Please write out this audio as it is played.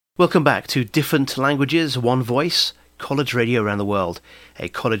Welcome back to Different Languages, One Voice, College Radio Around the World, a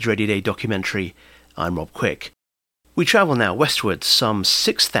College Radio Day documentary. I'm Rob Quick. We travel now westwards some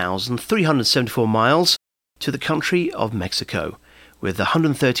 6,374 miles to the country of Mexico. With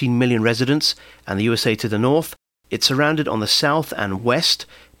 113 million residents and the USA to the north, it's surrounded on the south and west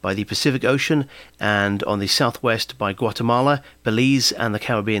by the Pacific Ocean and on the southwest by Guatemala, Belize and the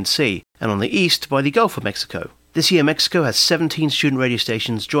Caribbean Sea, and on the east by the Gulf of Mexico. This year, Mexico has 17 student radio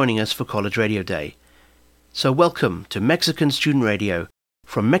stations joining us for College Radio Day. So welcome to Mexican Student Radio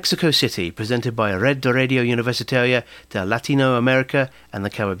from Mexico City, presented by Red de Radio Universitaria de Latinoamérica and the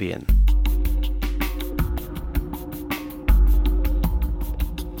Caribbean.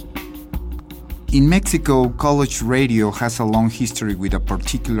 In Mexico, college radio has a long history with a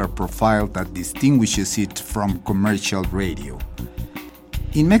particular profile that distinguishes it from commercial radio.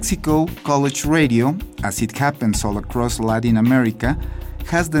 In Mexico, college radio, as it happens all across Latin America,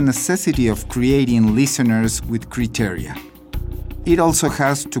 has the necessity of creating listeners with criteria. It also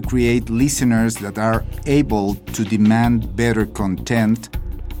has to create listeners that are able to demand better content,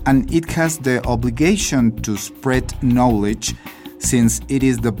 and it has the obligation to spread knowledge since it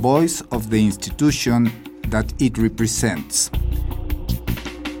is the voice of the institution that it represents.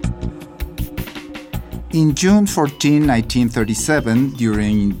 In June 14, 1937,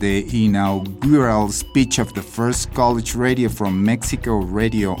 during the inaugural speech of the first college radio from Mexico,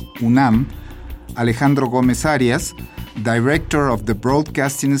 Radio UNAM, Alejandro Gómez Arias, director of the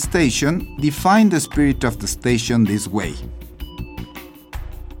broadcasting station, defined the spirit of the station this way.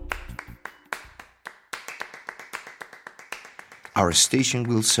 Our station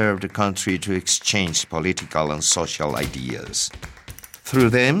will serve the country to exchange political and social ideas.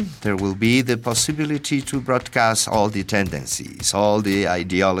 Through them, there will be the possibility to broadcast all the tendencies, all the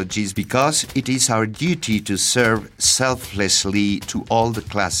ideologies, because it is our duty to serve selflessly to all the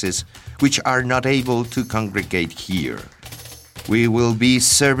classes which are not able to congregate here. We will be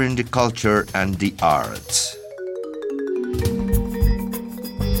serving the culture and the arts.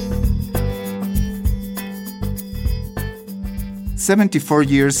 "74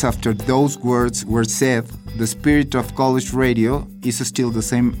 years after those words were said, the spirit of college radio is still the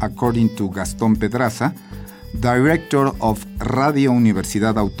same, according to Gastón Pedraza, director of Radio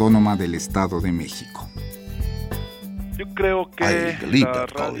Universidad Autónoma del Estado de México. I believe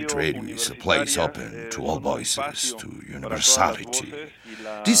that college radio is a place open to all voices, to universality.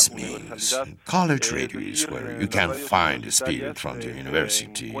 This means college radio is where you can find the spirit from the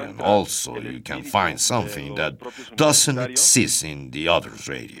university, and also you can find something that doesn't exist in the other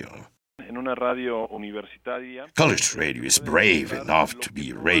radio. College radio is brave enough to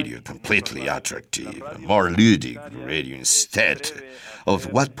be a radio completely attractive, a more ludic radio instead of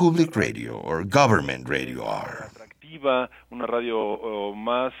what public radio or government radio are. Una radio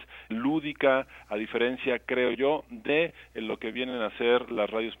más lúdica, a diferencia, creo yo, de lo que vienen a ser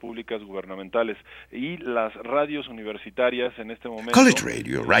las radios públicas gubernamentales y las radios universitarias en este momento. College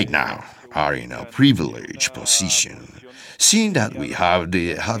radio right now are in a privileged position, seeing that we have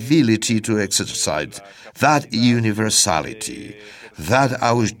the ability to exercise that universality, that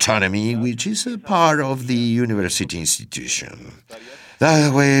autonomy which is a part of the university institution.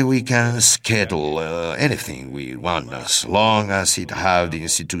 That way we can schedule anything we want as long as it have the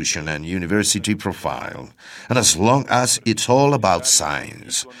institution and university profile, and as long as it's all about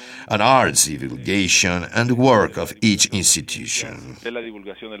science, and arts divulgation and the work of each institution. De la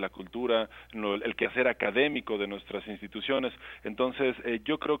divulgación de la cultura, el quehacer académico de nuestras instituciones. Entonces,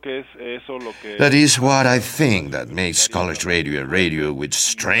 yo creo que es eso lo que... That is what I think that makes college radio a radio with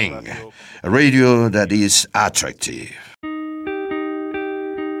strength, a radio that is attractive.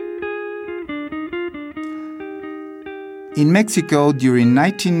 In Mexico, during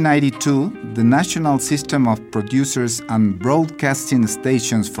 1992, the National System of Producers and Broadcasting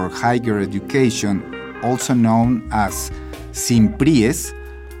Stations for Higher Education, also known as SIMPRIES,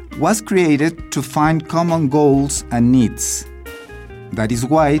 was created to find common goals and needs. That is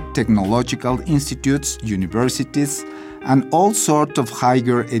why technological institutes, universities, and all sorts of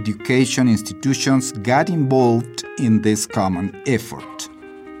higher education institutions got involved in this common effort.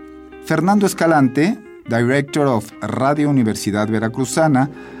 Fernando Escalante, director of Radio Universidad Veracruzana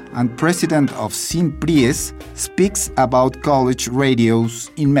and president of SIMPRIES, speaks about college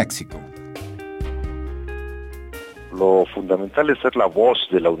radios in Mexico. Lo fundamental es ser la voz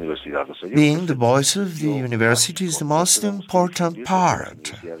de la universidad. Being the voice of the university is the most important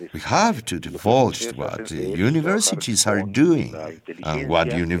part. We have to divulge what the universities are doing. And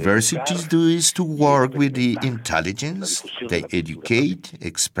what universities do is to work with the intelligence. They educate,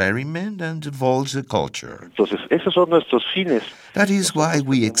 experiment, and divulge the culture. That is why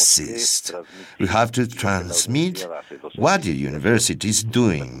we exist. We have to transmit what the university is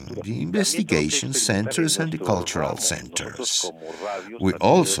doing, the investigation centers and the cultural centers. We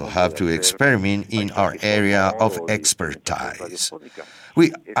also have to experiment in our area of expertise.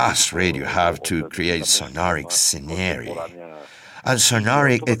 We as radio have to create sonoric scenery and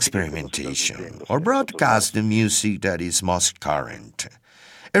sonoric experimentation, or broadcast the music that is most current,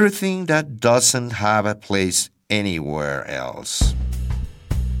 everything that doesn't have a place anywhere else.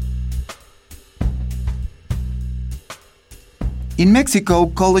 In Mexico,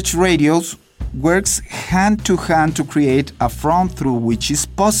 college radios works hand to hand to create a front through which is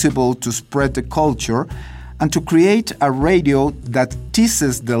possible to spread the culture and to create a radio that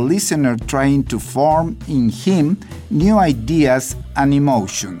teases the listener, trying to form in him new ideas and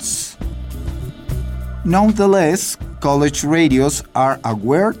emotions. Nonetheless, college radios are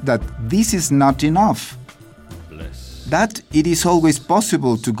aware that this is not enough, that it is always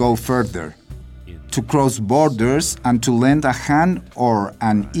possible to go further, to cross borders and to lend a hand or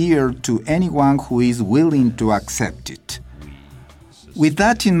an ear to anyone who is willing to accept it. With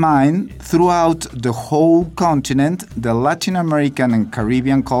that in mind, throughout the whole continent, the Latin American and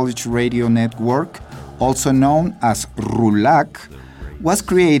Caribbean College Radio Network, also known as RULAC, was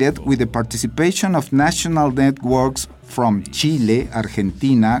created with the participation of national networks from Chile,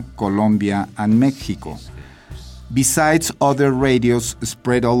 Argentina, Colombia, and Mexico, besides other radios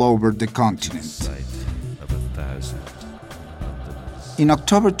spread all over the continent. In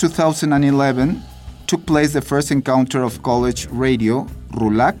October 2011, took place the first encounter of college radio,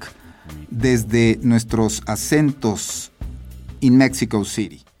 RULAC, desde nuestros acentos in Mexico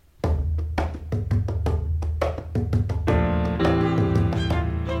City.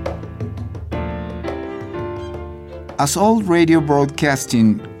 As all radio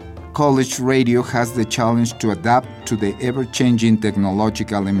broadcasting, college radio has the challenge to adapt to the ever-changing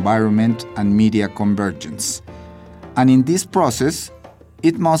technological environment and media convergence. And in this process,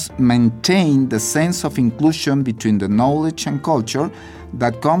 it must maintain the sense of inclusion between the knowledge and culture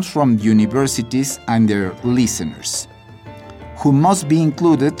that comes from universities and their listeners, who must be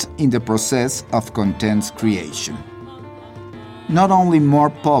included in the process of content creation. Not only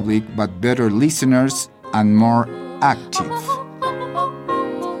more public, but better listeners and more active.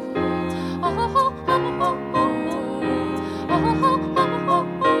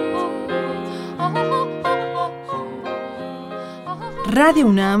 Radio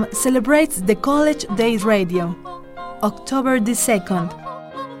UNAM celebrates the College Days Radio, October the 2nd.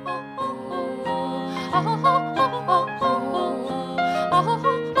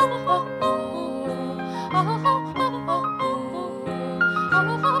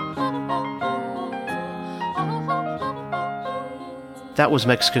 That was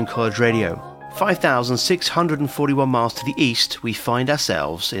Mexican College Radio. 5,641 miles to the east, we find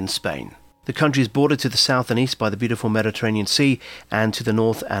ourselves in Spain. The country is bordered to the south and east by the beautiful Mediterranean Sea and to the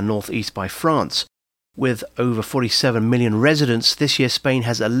north and northeast by France. With over 47 million residents, this year Spain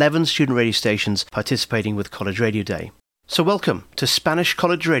has 11 student radio stations participating with College Radio Day. So welcome to Spanish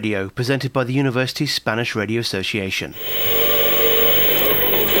College Radio, presented by the University Spanish Radio Association.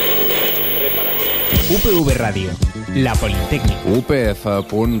 UPV Radio, La Politécnica.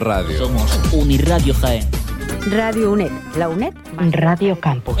 UPF.radio. Somos Uniradio Jaén. Radio UNED, la UNED, Radio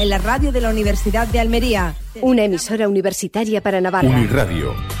Campus. En la radio de la Universidad de Almería. Una emisora universitaria para Navarra.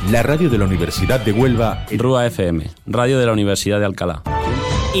 Uniradio, la radio de la Universidad de Huelva. RUA FM, radio de la Universidad de Alcalá.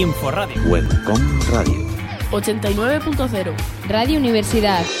 Inforadio. Webcom Radio. 89.0. Radio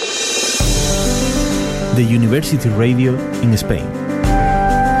Universidad. The University Radio in Spain.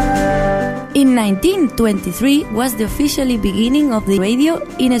 In 1923 was the officially beginning of the radio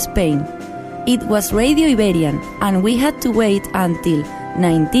in Spain. It was Radio Iberian, and we had to wait until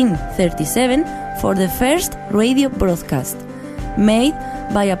 1937 for the first radio broadcast, made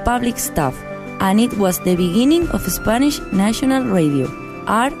by a public staff, and it was the beginning of Spanish National Radio,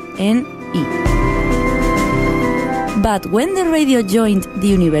 RNE. But when the radio joined the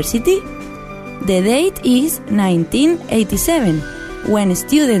university, the date is 1987, when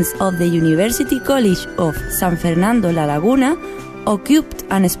students of the University College of San Fernando La Laguna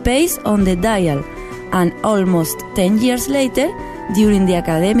occupied a space on the dial, and almost 10 years later, during the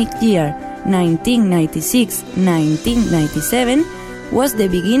academic year 1996-1997, was the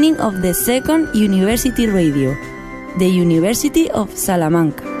beginning of the second university radio, the University of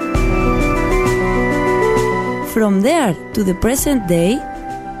Salamanca. From there to the present day,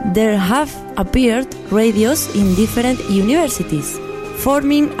 there have appeared radios in different universities,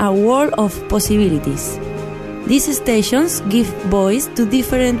 forming a world of possibilities. These stations give voice to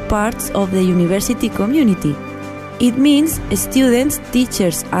different parts of the university community. It means students,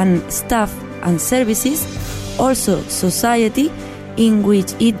 teachers and staff and services, also society, in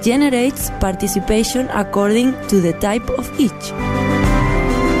which it generates participation according to the type of each.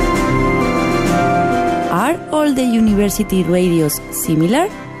 Are all the university radios similar?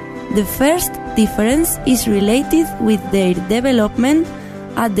 The first difference is related with their development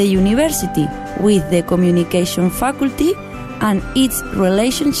at the university, with the communication faculty and its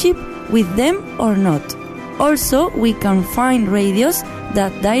relationship with them or not. Also, we can find radios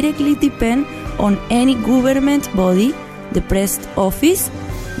that directly depend on any government body, the press office,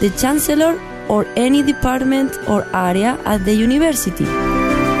 the chancellor, or any department or area at the university.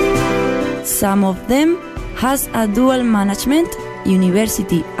 Some of them has a dual management,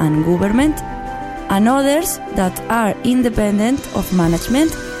 university and government, and others that are independent of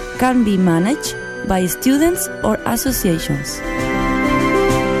management can be managed by students or associations.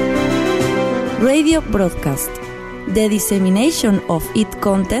 Radio broadcast. The dissemination of its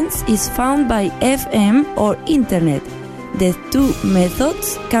contents is found by FM or Internet. The two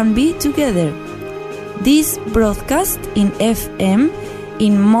methods can be together. These broadcasts in FM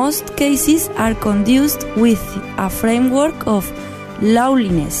in most cases are conducted with a framework of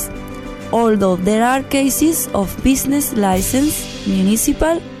lawliness, although there are cases of business license,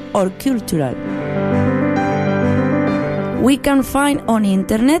 municipal or cultural. We can find on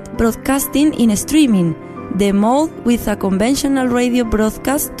Internet broadcasting in streaming, the mode with a conventional radio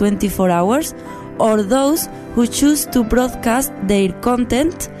broadcast 24 hours, or those who choose to broadcast their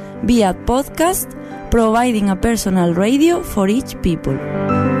content via podcast, providing a personal radio for each people.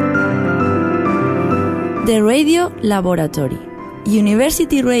 The Radio Laboratory.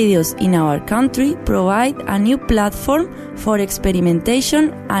 University radios in our country provide a new platform for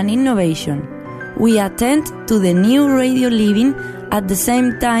experimentation and innovation. We attend to the new radio living at the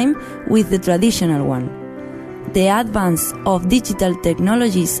same time with the traditional one. The advance of digital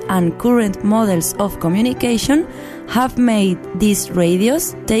technologies and current models of communication have made these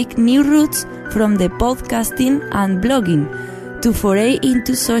radios take new routes from the podcasting and blogging to foray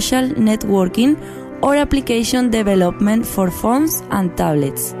into social networking or application development for phones and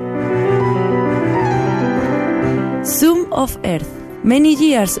tablets. Zoom of Earth. Many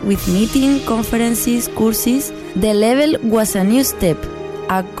years with meeting, conferences, courses, the level was a new step,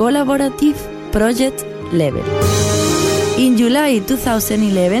 a collaborative project level. In July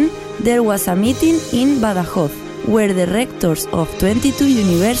 2011, there was a meeting in Badajoz, where the rectors of 22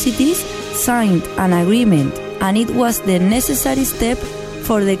 universities signed an agreement, and it was the necessary step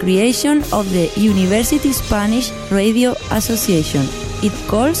for the creation of the University Spanish Radio Association. It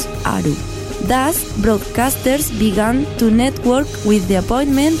calls ARU. Thus, broadcasters began to network with the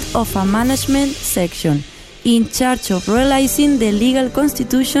appointment of a management section in charge of realizing the legal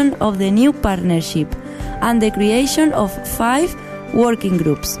constitution of the new partnership and the creation of 5 working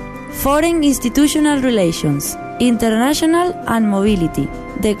groups: Foreign Institutional Relations, International and Mobility,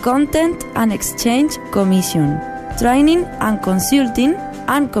 the Content and Exchange Commission, Training and Consulting,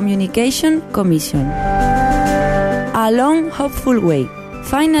 and Communication Commission. A long, hopeful way.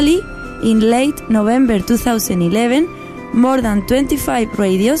 Finally, in late November 2011, more than 25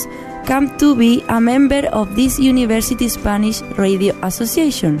 radios come to be a member of this University Spanish Radio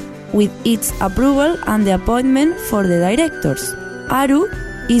Association, with its approval and the appointment for the directors. ARU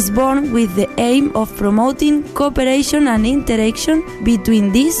is born with the aim of promoting cooperation and interaction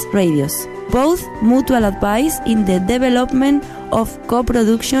between these radios, both mutual advice in the development of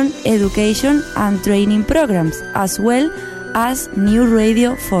co-production, education and training programs, as well as new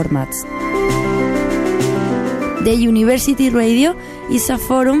radio formats. The University Radio is a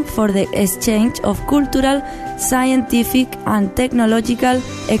forum for the exchange of cultural, scientific and technological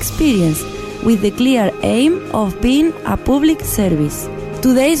experience with the clear aim of being a public service.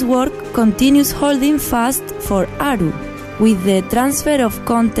 Today's work continues holding fast for ARU with the transfer of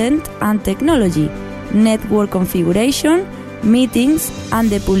content and technology, network configuration, meetings and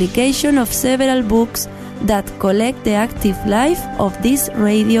the publication of several books that collect the active life of this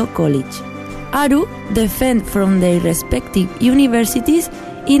radio college. ARU defend from their respective universities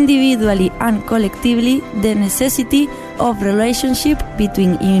individually and collectively the necessity of relationship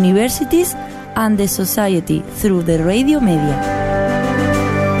between universities and the society through the radio media.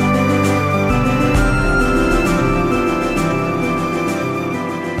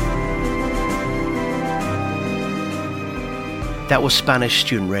 That was Spanish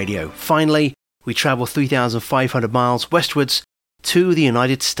Student Radio. Finally, we travel 3,500 miles westwards to the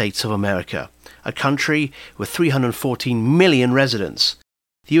United States of America, a country with 314 million residents.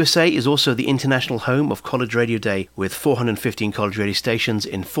 The USA is also the international home of College Radio Day, with 415 college radio stations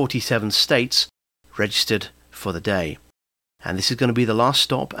in 47 states registered for the day. And this is going to be the last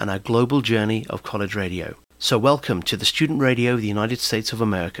stop on our global journey of college radio. So welcome to the Student Radio of the United States of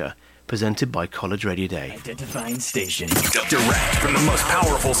America, presented by College Radio Day. Identifying station. Direct from the most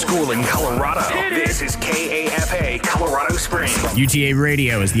powerful school in Colorado. This is KAFA, Colorado Springs. UTA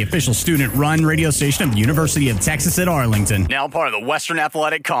Radio is the official student-run radio station of the University of Texas at Arlington. Now part of the Western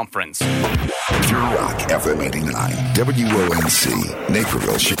Athletic Conference. Pure Rock FM 89, WONC,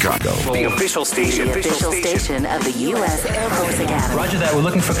 Naperville, Chicago. The official station. The official station of the U.S. Air Force Academy. Roger that. We're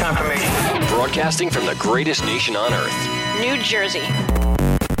looking for confirmation. Broadcasting from the greatest nation on earth. New Jersey.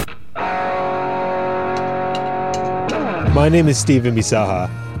 My name is Stephen Bisaha,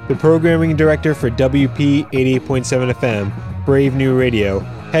 the programming director for WP 88.7 FM, Brave New Radio,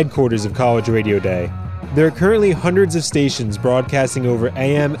 headquarters of College Radio Day. There are currently hundreds of stations broadcasting over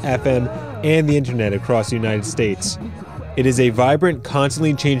AM, FM, and the internet across the United States. It is a vibrant,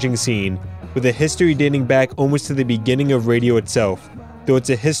 constantly changing scene, with a history dating back almost to the beginning of radio itself, though it's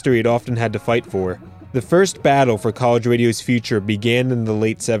a history it often had to fight for. The first battle for college radio's future began in the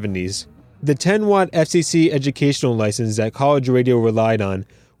late 70s. The 10-watt FCC educational license that college radio relied on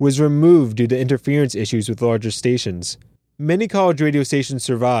was removed due to interference issues with larger stations. Many college radio stations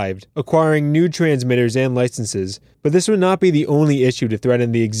survived, acquiring new transmitters and licenses, but this would not be the only issue to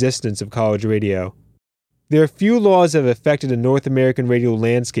threaten the existence of college radio. There are few laws that have affected the North American radio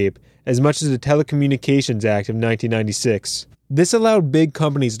landscape as much as the Telecommunications Act of 1996. This allowed big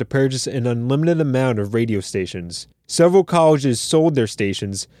companies to purchase an unlimited amount of radio stations. Several colleges sold their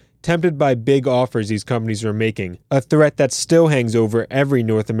stations, tempted by big offers these companies were making, a threat that still hangs over every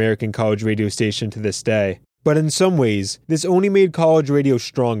North American college radio station to this day. But in some ways, this only made college radio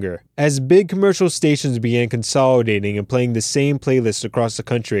stronger. As big commercial stations began consolidating and playing the same playlists across the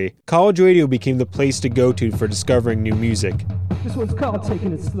country, college radio became the place to go to for discovering new music. This one's called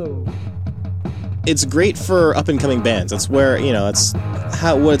Taking It Slow. It's great for up-and-coming bands. That's where, that's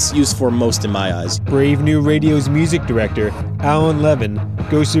what it's used for most in my eyes. Brave New Radio's music director, Alan Levin,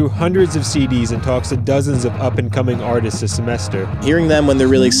 goes through hundreds of CDs and talks to dozens of up-and-coming artists a semester. Hearing them when they're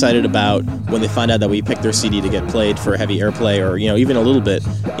really excited about, when they find out that we picked their CD to get played for heavy airplay or, even a little bit,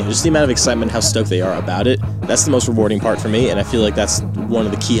 just the amount of excitement, how stoked they are about it, that's the most rewarding part for me, and I feel like that's one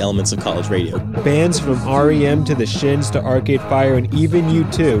of the key elements of college radio. Bands from REM to The Shins to Arcade Fire and even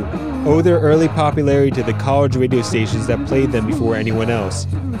U2 owe their early popularity to the college radio stations that played them before anyone else.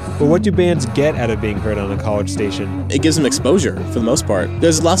 But what do bands get out of being heard on a college station? It gives them exposure, for the most part.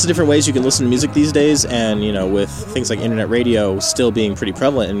 There's lots of different ways you can listen to music these days, and, with things like internet radio still being pretty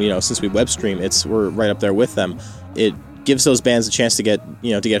prevalent, and, since we web stream, we're right up there with them. It gives those bands a chance to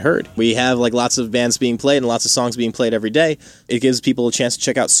get heard. We have, lots of bands being played and lots of songs being played every day. It gives people a chance to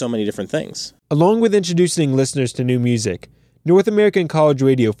check out so many different things. Along with introducing listeners to new music, North American College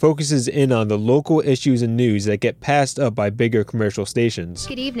Radio focuses in on the local issues and news that get passed up by bigger commercial stations.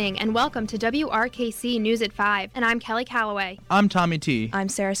 Good evening and welcome to WRKC News at 5, and I'm Kelly Calloway. I'm Tommy T. I'm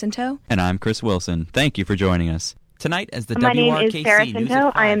Sarah Cinto. And I'm Chris Wilson. Thank you for joining us. Tonight as the My name WRKC is Sarah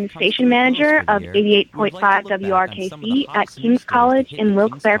Cinto. I am the station manager of 88.5 WRKC at King's College in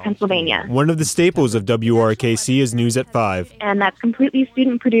Wilkes-Barre, Pennsylvania. One of the staples of WRKC is News at 5. And that's completely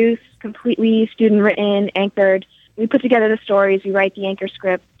student-produced, completely student-written, anchored. We put together the stories, we write the anchor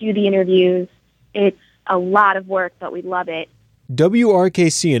script, do the interviews. It's a lot of work, but we love it.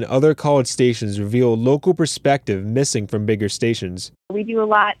 WRKC and other college stations reveal local perspective missing from bigger stations. We do a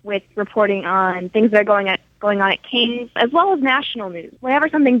lot with reporting on things that are going on at King's, as well as national news. Whenever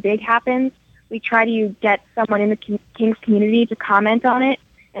something big happens, we try to get someone in the King's community to comment on it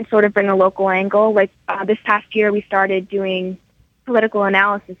and sort of bring a local angle. This past year, we started doing political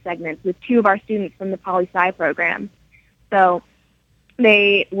analysis segments with two of our students from the poli-sci program. So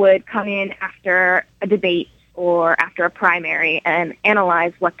they would come in after a debate or after a primary and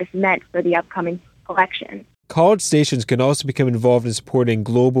analyze what this meant for the upcoming election. College stations can also become involved in supporting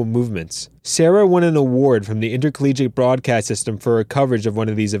global movements. Sarah won an award from the Intercollegiate Broadcast System for her coverage of one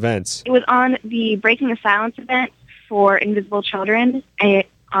of these events. It was on the Breaking the Silence event for Invisible Children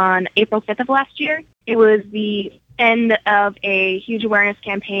on April 5th of last year. It was the end of a huge awareness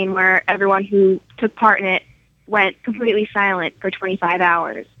campaign where everyone who took part in it went completely silent for 25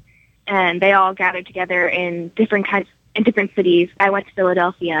 hours. And they all gathered together in different cities. I went to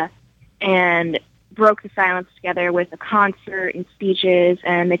Philadelphia and broke the silence together with a concert and speeches,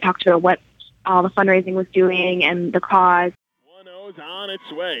 and they talked about what all the fundraising was doing and the cause. Throws on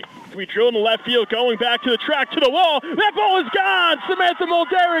its way. We drill in the left field, going back to the track, to the wall. That ball is gone! Samantha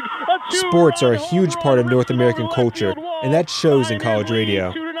Mulderick, Sports are a huge part of North American culture, and that shows in college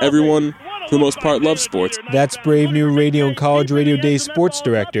radio. Everyone, for the most part, loves sports. That's Brave New Radio and College Radio Day sports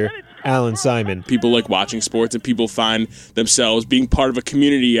director, Alan Simon. People like watching sports, and people find themselves being part of a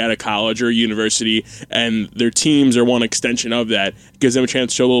community at a college or a university, and their teams are one extension of that. It gives them a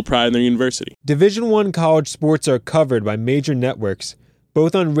chance to show a little pride in their university. Division I college sports are covered by major networks,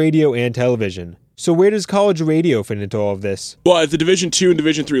 both on radio and television. So where does college radio fit into all of this? Well, at the Division II and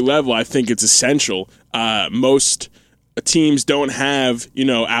Division III level, I think it's essential. Most teams don't have,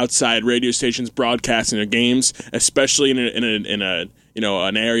 outside radio stations broadcasting their games, especially in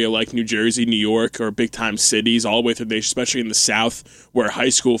an area like New Jersey, New York, or big-time cities, all the way through the nation, especially in the South, where high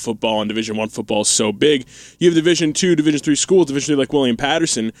school football and Division I football is so big. You have Division II, Division III schools, Division III like William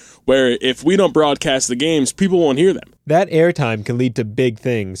Patterson, where if we don't broadcast the games, people won't hear them. That airtime can lead to big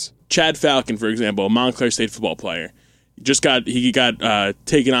things. Chad Falcon, for example, a Montclair State football player, he got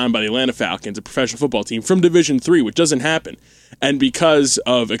taken on by the Atlanta Falcons, a professional football team from Division III, which doesn't happen. And because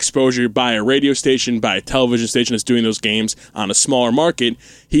of exposure by a radio station, by a television station that's doing those games on a smaller market,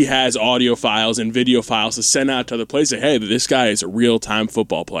 he has audio files and video files to send out to other places. Hey, this guy is a real-time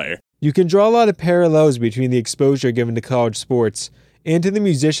football player. You can draw a lot of parallels between the exposure given to college sports and to the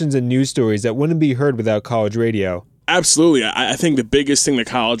musicians and news stories that wouldn't be heard without college radio. Absolutely. I think the biggest thing that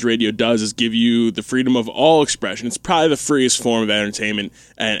college radio does is give you the freedom of all expression. It's probably the freest form of entertainment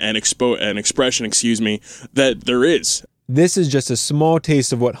and expression, that there is. This is just a small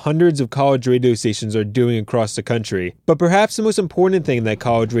taste of what hundreds of college radio stations are doing across the country. But perhaps the most important thing that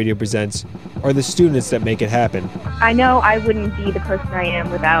college radio presents are the students that make it happen. I know I wouldn't be the person I am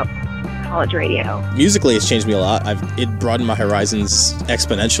without college radio. Musically, it's changed me a lot. It broadened my horizons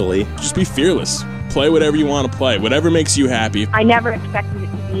exponentially. Just be fearless. Play whatever you want to play, whatever makes you happy. I never expected it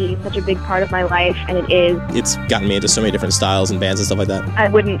to be such a big part of my life, and it is. It's gotten me into so many different styles and bands and stuff like that. I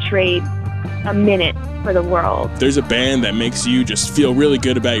wouldn't trade a minute for the world. There's a band that makes you just feel really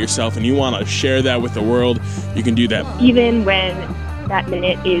good about yourself, and you want to share that with the world, you can do that. Even when that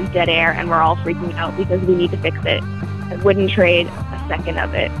minute is dead air and we're all freaking out because we need to fix it, I wouldn't trade a second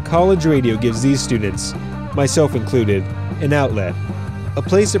of it. College radio gives these students, myself included, an outlet. A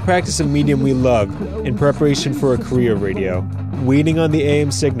place to practice a medium we love in preparation for a career of radio. Waiting on the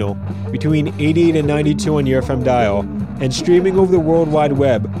AM signal between 88 and 92 on your FM dial and streaming over the World Wide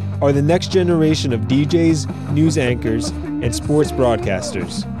Web are the next generation of DJs, news anchors, and sports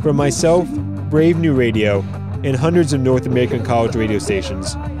broadcasters. From myself, Brave New Radio, and hundreds of North American college radio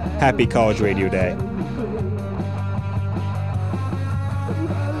stations, happy College Radio Day.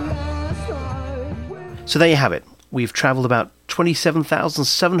 So there you have it. We've travelled about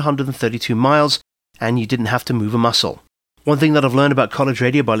 27,732 miles, and you didn't have to move a muscle. One thing that I've learned about college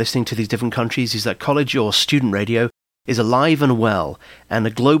radio by listening to these different countries is that college or student radio is alive and well, and a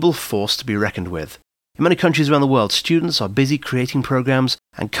global force to be reckoned with. In many countries around the world, students are busy creating programs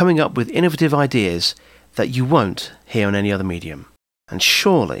and coming up with innovative ideas that you won't hear on any other medium. And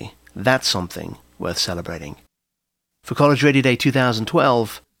surely that's something worth celebrating. For College Radio Day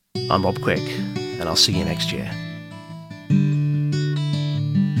 2012, I'm Rob Quick, and I'll see you next year.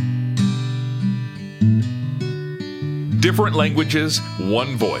 Different languages,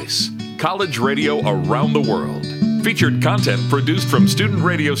 one voice. College radio around the world. Featured content produced from student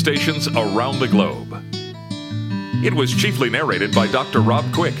radio stations around the globe. It was chiefly narrated by Dr. Rob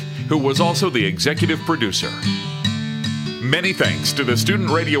Quick, who was also the executive producer. Many thanks to the student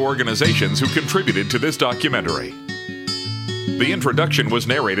radio organizations who contributed to this documentary. The introduction was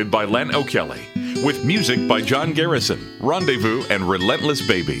narrated by Len O'Kelly, with music by John Garrison, Rendezvous, and Relentless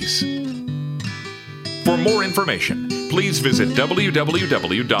Babies. For more information, please visit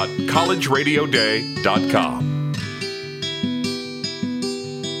www.collegeradioday.com.